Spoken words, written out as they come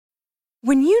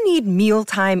When you need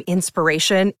mealtime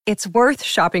inspiration, it's worth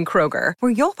shopping Kroger,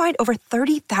 where you'll find over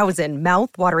 30,000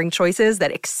 mouth-watering choices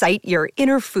that excite your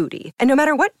inner foodie. And no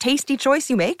matter what tasty choice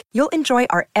you make, you'll enjoy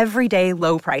our everyday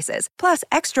low prices, plus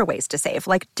extra ways to save,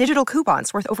 like digital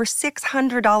coupons worth over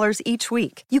 $600 each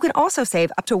week. You can also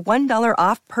save up to $1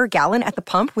 off per gallon at the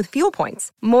pump with fuel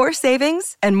points. More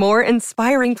savings and more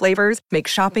inspiring flavors make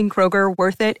shopping Kroger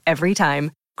worth it every time.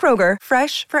 Kroger,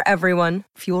 fresh for everyone.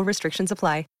 Fuel restrictions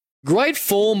apply. Great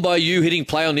form by you hitting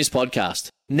play on this podcast.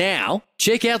 Now,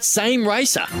 check out Same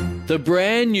Racer, the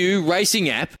brand new racing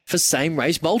app for same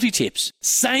race multi-tips.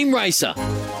 Same Racer.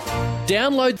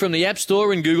 Download from the App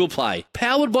Store and Google Play.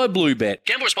 Powered by Bluebet.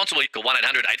 Gamble responsibly. Call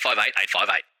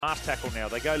 1-800-858-858. Last tackle now.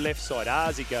 They go left side.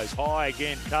 Arzi goes high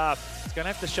again. Tough. It's going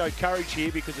to have to show courage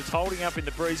here because it's holding up in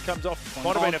the breeze. Comes off.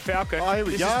 Might have been a Falcon. Oh, here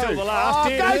we this go. is still the last.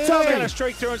 Go, He's Tommy. going to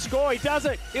streak through and score. He does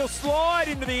it. He'll slide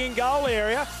into the in-goal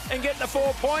area and get the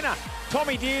four-pointer.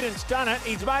 Tommy Dearden's done it.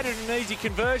 He's made it an easy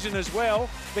conversion as well.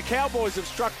 The Cowboys have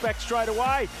struck back straight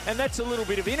away, and that's a little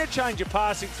bit of interchange of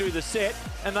passing through the set,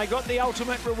 and they got the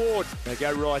ultimate reward. They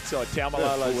go right side.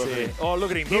 Taumalolo's there. Oh,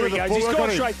 look at him. Here he goes. He's gone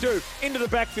straight through into the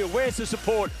backfield. Where's the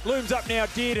support? Looms up now.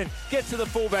 Dearden gets to the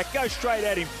fullback. Goes straight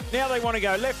at him. Now they want to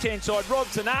go left-hand side.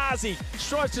 Robson, Arzi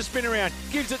tries to spin around.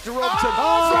 Gives it to Robson.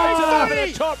 Throws it over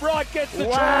the top right. Gets the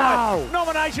try.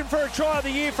 Nomination for a try of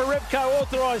the year for Repco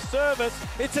authorised service.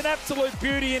 It's an absolute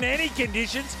beauty in any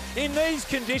conditions. In these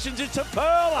conditions, it's a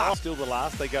pearler. Still the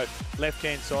last. They go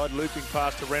left-hand side, looping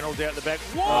past to Reynolds out the back.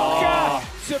 Walker!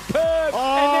 Superb!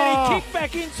 And then he kicked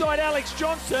back inside Alex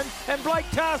Johnson, and Blake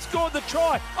Tarr scored the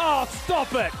try. Oh,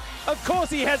 stop it! Of course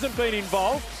he hasn't been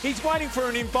involved. He's waiting for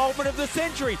an involvement of the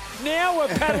century. Now we're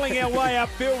paddling our way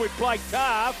upfield with Blake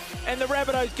Tarr, and the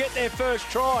Rabbitohs get their first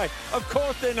try. Of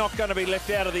course they're not going to be left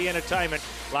out of the entertainment.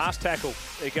 Last tackle.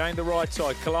 They're going the right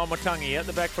side. Kalamatangi out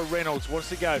the back for Reynolds. Wants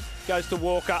to go. Goes to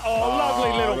Walker.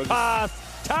 Lovely little pass.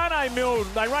 Tane Milne.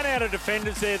 They run out of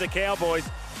defenders there, the Cowboys.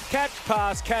 Catch,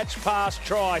 pass,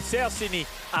 try. South Sydney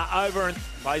are over and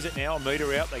plays it now, a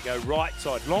metre out. They go right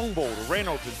side, long ball to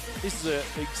Reynolds. And this is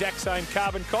the exact same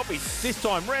carbon copy. This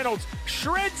time Reynolds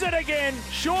shreds it again.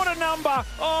 Shorter number.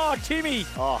 Oh, Timmy,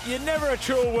 you're never a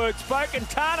truer word spoken.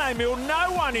 Tane Milne,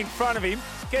 no one in front of him.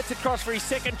 Gets across for his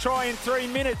second try in 3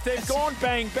 minutes. They've gone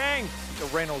bang, bang. To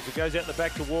Reynolds, it goes out the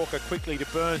back to Walker, quickly to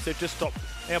Burns. They've just stopped.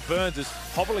 Now Burns is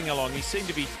hobbling along. He seemed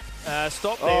to be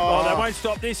stopped there. Oh, they won't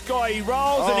stop this guy. He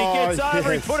rolls and he gets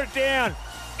over. He put it down.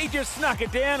 He just snuck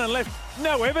it down and left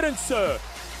no evidence, sir.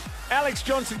 Alex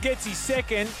Johnson gets his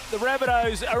second. The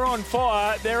Rabbitohs are on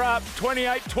fire. They're up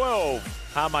 28-12.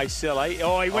 Hame Sele.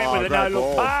 Oh, he went with a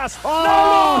no-look pass.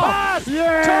 No-look pass!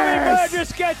 Yes! Tommy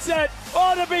Burgess gets it.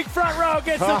 Oh, the big front row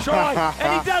gets the try.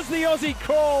 And he does the Aussie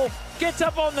crawl. Gets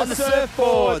up on the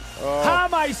surfboard.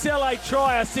 Hame Sele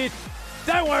try assist.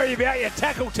 Don't worry about your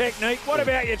tackle technique. What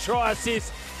about your try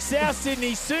assist? South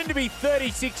Sydney soon to be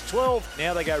 36-12.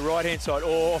 Now they go right-hand side.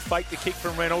 Oh, fake the kick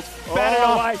from Reynolds. Batted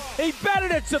away. He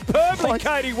batted it superbly,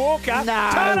 Cody Walker. Tane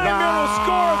Milne will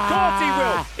score. Of course he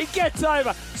will. He gets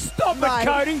over. Stop it,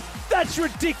 Cody. That's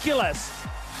ridiculous.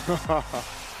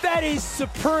 That is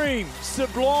supreme,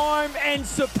 sublime and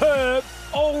superb,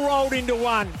 all rolled into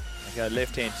one. Go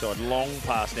left-hand side, long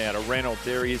pass now to Reynolds.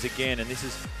 There he is again, and this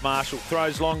is Marshall.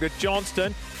 Throws long to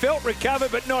Johnston. Felt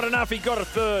recovered, but not enough. He got a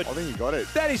third. I think he got it.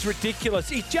 That is ridiculous.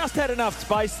 He just had enough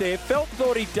space there. Felt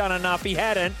thought he'd done enough. He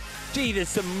hadn't. Gee, there's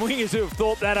some wingers who have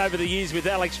thought that over the years with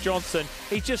Alex Johnson.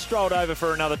 He just strolled over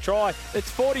for another try.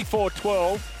 It's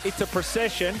 44-12. It's a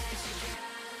procession.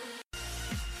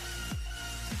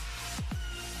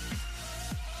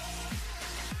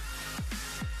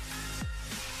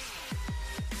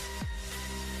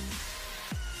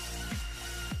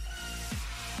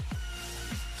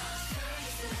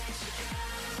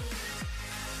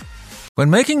 When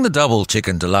making the double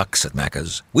chicken deluxe at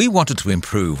Macca's, we wanted to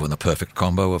improve on the perfect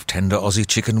combo of tender Aussie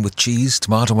chicken with cheese,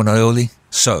 tomato and aioli.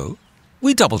 So,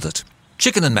 we doubled it.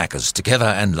 Chicken and Macca's, together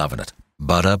and loving it.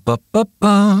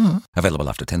 Ba-da-ba-ba-ba. Available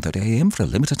after 10:30 a.m. for a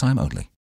limited time only.